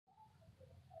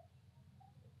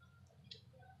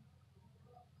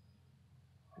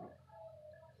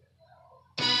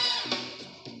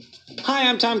Hi,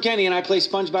 I'm Tom Kenny, and I play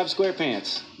SpongeBob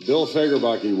SquarePants. Bill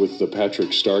Fagerbakke with the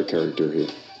Patrick Star character here.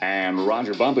 And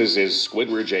Roger Bumpus is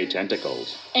Squidward J.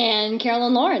 Tentacles. And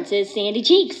Carolyn Lawrence is Sandy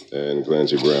Cheeks. And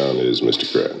Clancy Brown is Mr.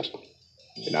 Krabs.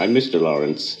 And I'm Mr.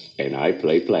 Lawrence, and I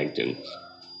play Plankton.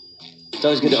 It's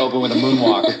always good to open with a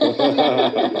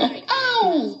moonwalk.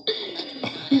 Ow!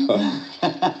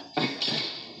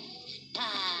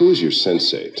 Who's your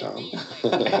sensei, Tom?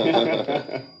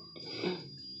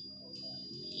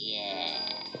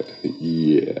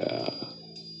 Yeah.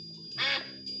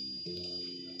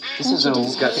 This is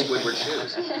He's got Squidward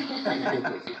shoes.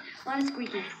 A lot of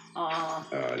squeaky. Aw.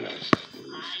 Oh, nice.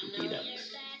 Squeaky ducks.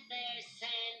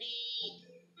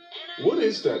 What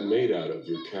is that made out of,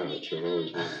 your couch? I've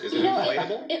always wondered. Is it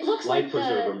inflatable? It looks Light like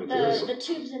preserver material. the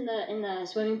tubes in the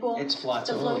swimming pool. It's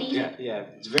flotsam. The floaties. Yeah.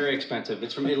 It's very expensive.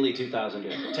 It's from Italy 2000.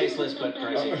 Tasteless but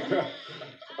pricey. I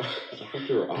thought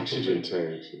they were oxygen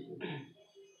tanks.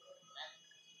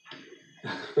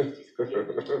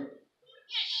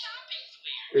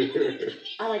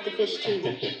 I like the fish too.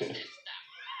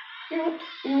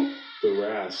 The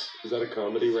Rass. Is that a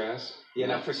comedy, Rass? Yeah.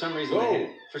 Now, for some reason,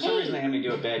 they had me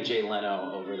do a bad Jay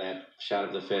Leno over that shot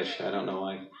of the fish. I don't know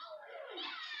why.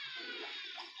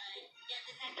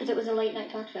 Because it was a late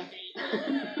night talk show.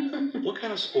 What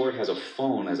kind of sport has a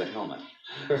phone as a helmet?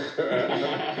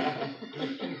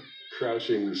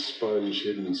 Crouching sponge,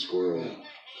 hidden squirrel.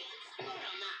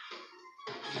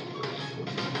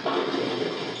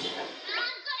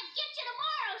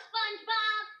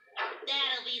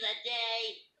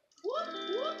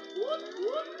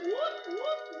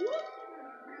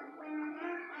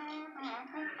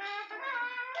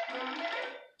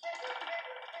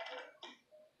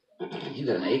 You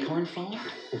got an acorn phone?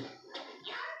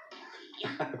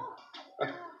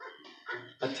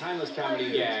 A timeless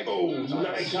comedy gag. Oh,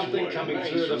 nice. Something one, coming nice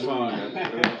through the one.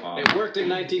 phone. It worked in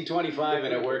 1925,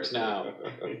 and it works now.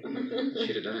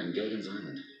 Should have done it in Gilligan's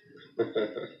Island.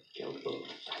 Gilbo.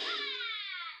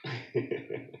 Hey,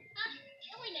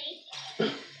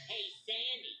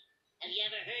 Sandy, have you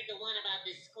ever heard the one about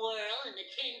the squirrel and the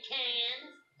tin cans?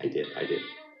 I did. I don't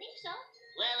think so.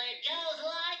 Well, it goes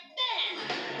like this.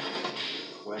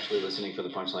 We're actually listening for the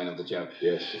punchline of the joke.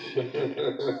 Yes.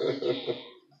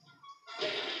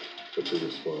 What's the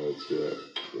response? Yeah.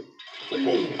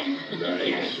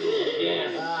 Nice.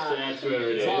 Yes, that's where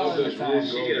it is. Love those Rube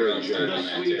You get around Goldberg starting The on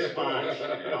that sweet too. spot.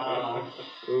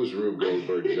 Those Rube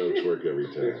Goldberg jokes work every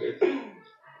time.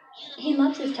 He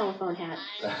loves his telephone hat.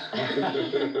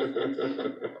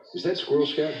 Is that Squirrel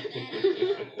Scat?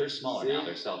 They're smaller now.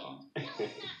 They're cell phones.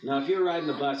 Now, if you were riding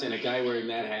the bus and a guy wearing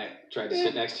that hat tried to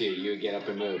sit next to you, you would get up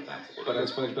and move. But on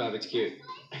SpongeBob, it's cute.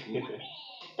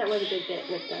 That was a good bit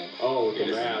with the... Oh, with the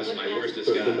This mask. is my worst The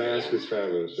disguise. mask is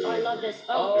fabulous. Oh, I Yeah. love this.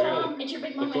 Oh, Oh. Tom, it's your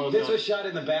big moment. This was shot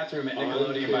in the bathroom at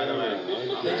Nickelodeon, by the way.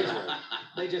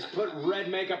 They just put red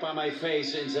makeup on my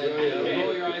face and said,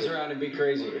 roll your eyes around and be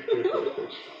crazy.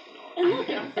 And look,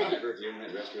 Ever viewing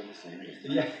that restroom the same?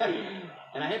 Yeah.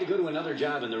 And I had to go to another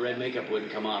job, and the red makeup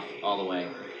wouldn't come off all the way.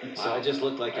 So I just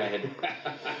looked like I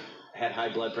had high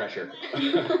blood pressure.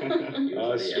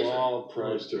 A small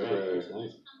price to pay.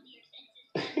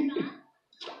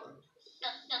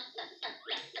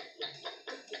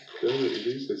 They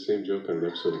used that same joke on an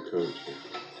episode of Coach.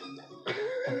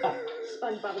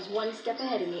 SpongeBob is one step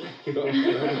ahead of me.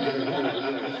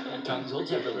 Tongues hold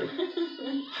separately.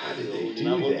 How did they do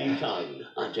Novelty that? tongue.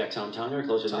 Objects on tongue are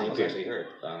closer than Tom they was appear. actually hurt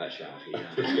on that shot.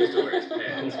 He used to wear his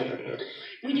pants.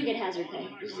 We do get hazard pay.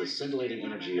 This is the scintillating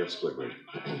energy of Squidward.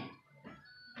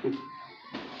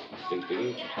 Think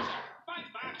big.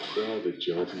 Oh, the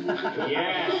jaunty music.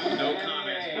 Yeah. No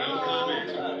comment. No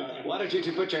comment. Why don't you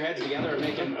two put your heads together and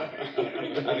make it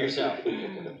of yourself?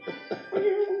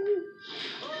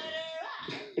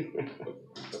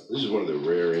 This is one of the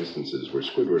rare instances where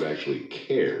Squidward actually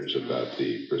cares about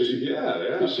the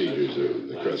procedures of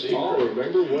the Krusty Oh, Krab.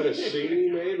 remember what a scene he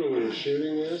made when we were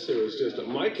shooting this? It was just,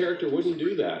 my character wouldn't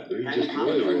do that. He just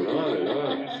really went on and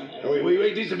on. Oh,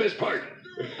 wait, this is the best part.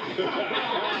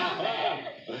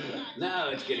 Now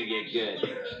it's gonna get good.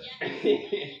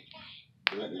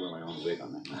 You let me wear my own wig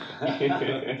on that.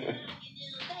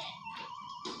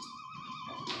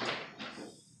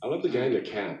 I love the guy in the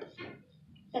cap.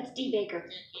 That's D. Baker.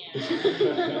 This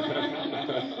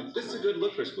is a good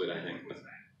look for Squid, I think.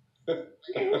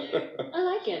 I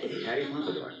like it. Patty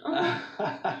Pompadour.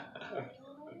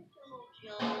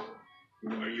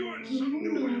 Are you on some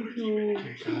new allergy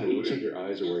medication? God, it looks like your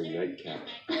eyes are wearing nightcaps.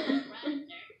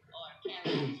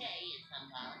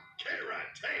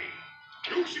 Karate!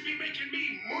 You should be making me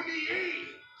money, eh?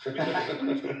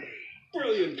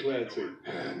 Brilliant, Clancy.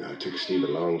 No, it took Steve a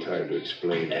long time to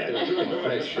explain that.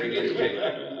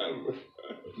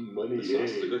 Money, The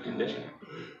sauce is a good condition.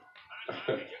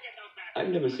 I've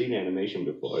never seen animation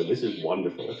before. This is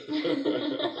wonderful.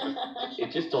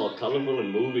 It's just all colorful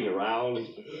and moving around.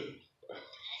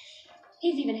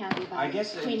 He's even happy about I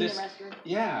guess cleaning this- the restroom.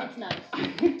 Yeah. It's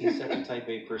nice. He's such a type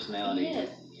A He personality. is.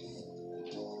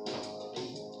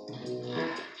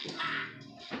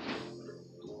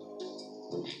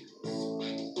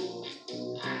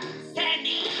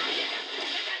 Sandy!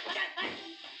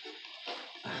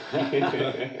 But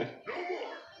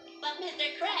Mr.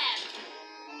 Krabs,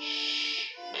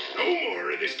 No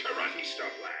more of this karate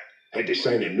stuff, lad. Had to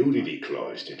sign a nudity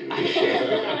clause to do this.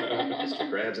 Mr.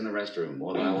 Krabs in the restroom.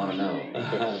 More than I want to know.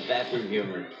 Bathroom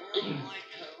humor. more karate.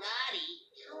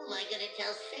 How am I gonna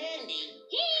tell Sandy?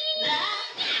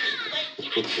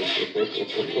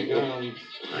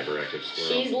 Hyperactive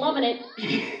squirrel. She's loving it.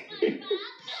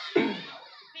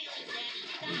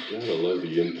 You gotta love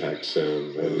the impact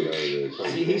sound. I love it.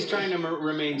 See, he's trying to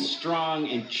remain strong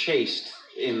and chaste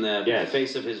in the Yes.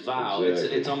 face of his vow.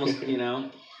 Exactly. It's almost, you know.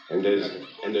 And as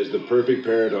the perfect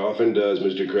parent often does,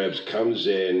 Mr. Krebs comes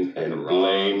in and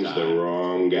blames the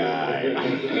wrong guy.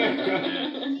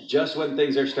 Just when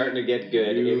things are starting to get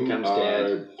good, in comes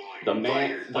Dad. The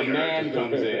man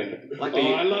comes in. Like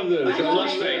Oh, I love this. Like a I love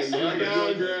flush this. face. It's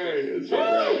so great. It's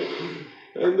so great.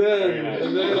 And then,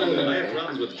 I have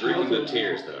problems with drinking the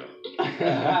tears, though.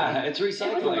 It's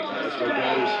recycling.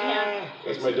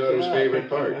 That's my daughter's favorite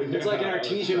part. It's like an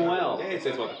artesian well.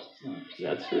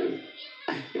 That's true.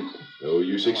 No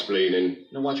use explaining.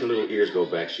 Now watch her little ears go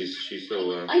back. She's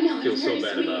so I know, it's feels so very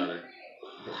bad sweet. about it.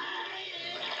 Oh,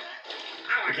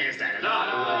 I can't stand it.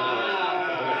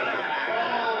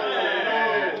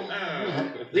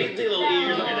 These little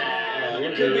ears, look at that.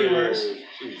 It could be worse.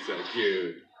 she's so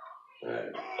cute. All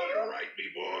right, me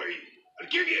boy. I'll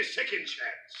give you a second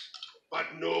chance. But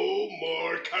no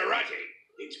more karate.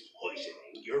 It's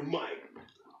poisoning your mind.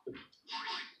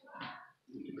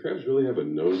 Do crabs really have a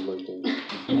nose like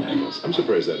that? I'm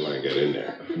surprised that line got in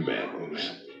there.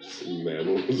 Mammals.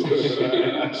 Mammals.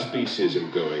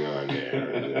 Speciesism going on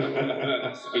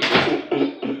there. getting old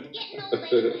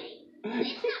anyway.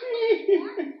 It's not fun anymore.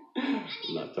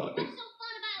 I'm not talking.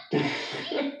 What's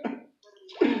so fun about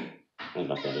I'm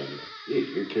not that in.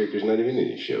 Your character's not even in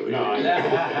the show. No, I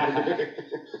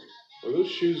Are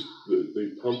those shoes that they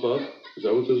pump up? Is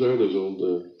that what those are? Those old.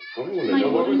 I want to My know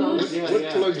what, wooden what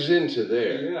ones? plugs into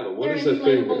there. Yeah. What They're is that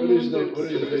thing? inflatable What is that? moon What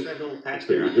What is is that little patch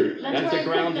that? there? That's where a I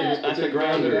grounder. put That's a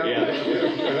grounder. Yeah.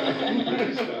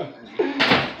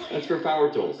 That's for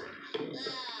power tools.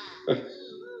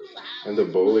 And the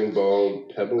bowling ball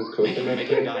pebble coconut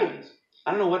Making thing? diamonds.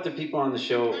 I don't know what the people on the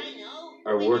show I know.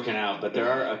 are working out, but there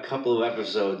are a couple of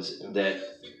episodes that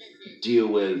deal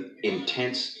with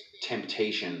intense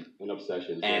temptation An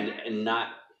obsession. and not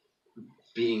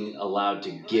being allowed to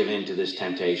give in to this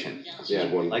temptation. Yeah,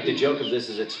 one. Like the joke of this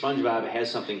is that SpongeBob has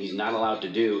something he's not allowed to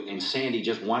do, and Sandy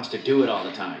just wants to do it all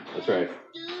the time. That's right.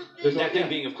 That thing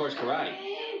being, of course, karate.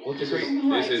 Well, it's a great.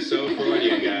 This is so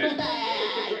Freudian, guys.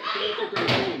 It's a great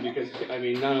thing because I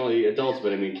mean, not only adults,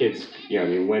 but I mean, kids. Yeah, I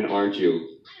mean, when aren't you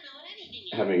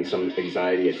having some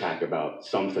anxiety attack about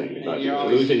something, about You're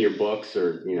always- losing your books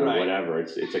or Right. whatever?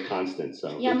 It's a constant.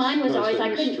 So Yeah, mine was always I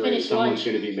couldn't finish someone's lunch.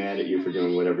 going to be mad at you for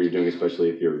doing whatever you're doing, especially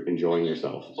if you're enjoying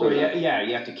yourself. So, Or yeah,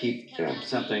 you have to keep Yeah.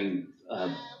 something What do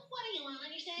you want on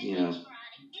your sandwich, you know, Friday?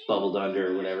 bubbled under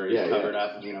or whatever, Yeah, covered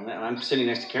up. You know, I'm sitting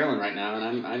next to Carolyn right now,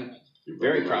 and I'm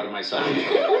very proud of myself.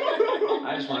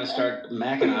 I just want to start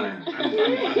macking on her. I'm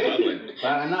bubbling. But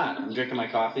I'm not. I'm drinking my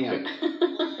coffee. I'm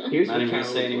Here's not what even going to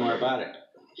say any more about it.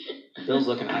 Bill's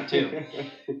looking hot too.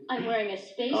 I'm wearing a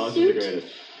space Oh, this suit. is the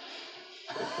greatest.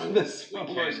 This We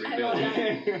can I rebuild love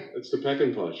it. that. It's the peck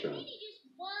and paw shop. Maybe just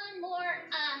one more,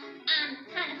 I'm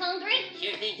kind of hungry.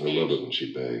 Sure thing, I love it Sandy. when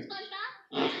she begs.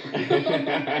 SpongeBob?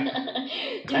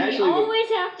 Do Actually, we always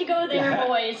have to go there,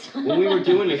 boys? when we were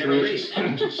doing this, Never leave.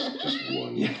 Just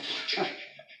one.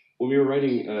 when we were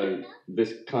writing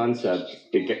this concept,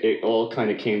 it all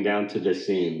kind of came down to this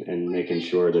scene and making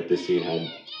sure that this scene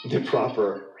had the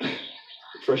proper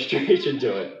frustration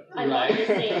to it. I love this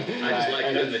scene. I just like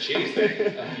cutting the cheese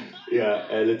thing. Yeah,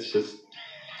 and it's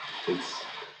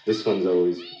this one's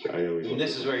always I always. And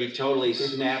this is where he totally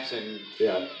snaps and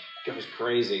yeah, goes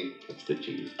crazy. it's the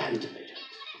cheese and tomato.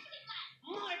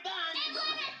 More buns.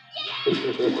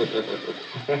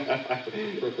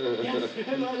 Yes,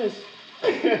 and lettuce.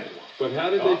 But how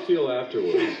did they feel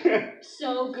afterwards?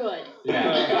 So good.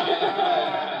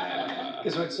 Yeah.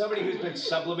 Because when somebody who's been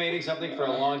sublimating something for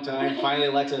a long time finally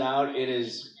lets it out, it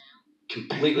is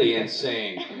completely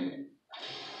insane.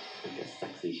 Like a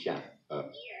sexy shot.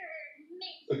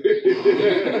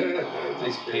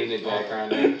 Nice painted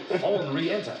background there. Phone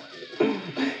re-enter.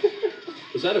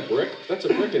 Was that a brick? That's a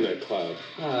brick in that cloud.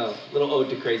 Oh, little ode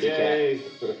to Crazy Yay.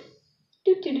 Cat.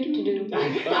 Do-do-do-do-do.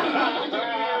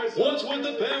 What's with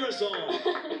the parasol?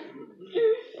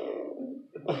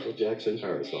 Michael Jackson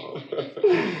parasol.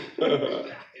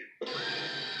 Mr.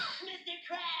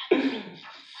 Krabs!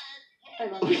 I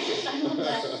love it. I love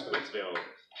that. Splitsville.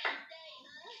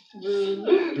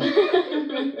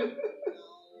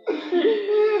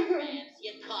 Krabs,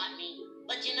 you caught me.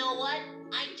 But you know what?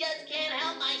 I just can't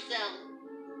help myself.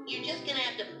 You're just gonna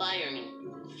have to fire me.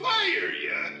 Fire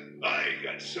ya! I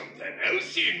got something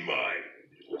else in mind.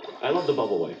 I love the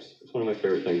bubble wipes. It's one of my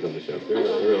favorite things on the show. It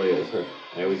really is.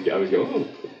 I always go, oh,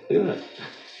 look at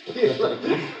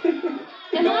that.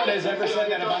 No one has ever said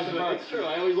that about the book. It's true.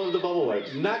 I always love the bubble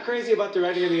wipes. Not crazy about the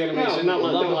writing of the animation. No,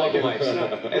 love don't the like bubble it. wipes. No,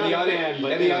 And the audio,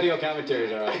 but and the audio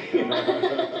commentaries are all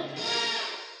right.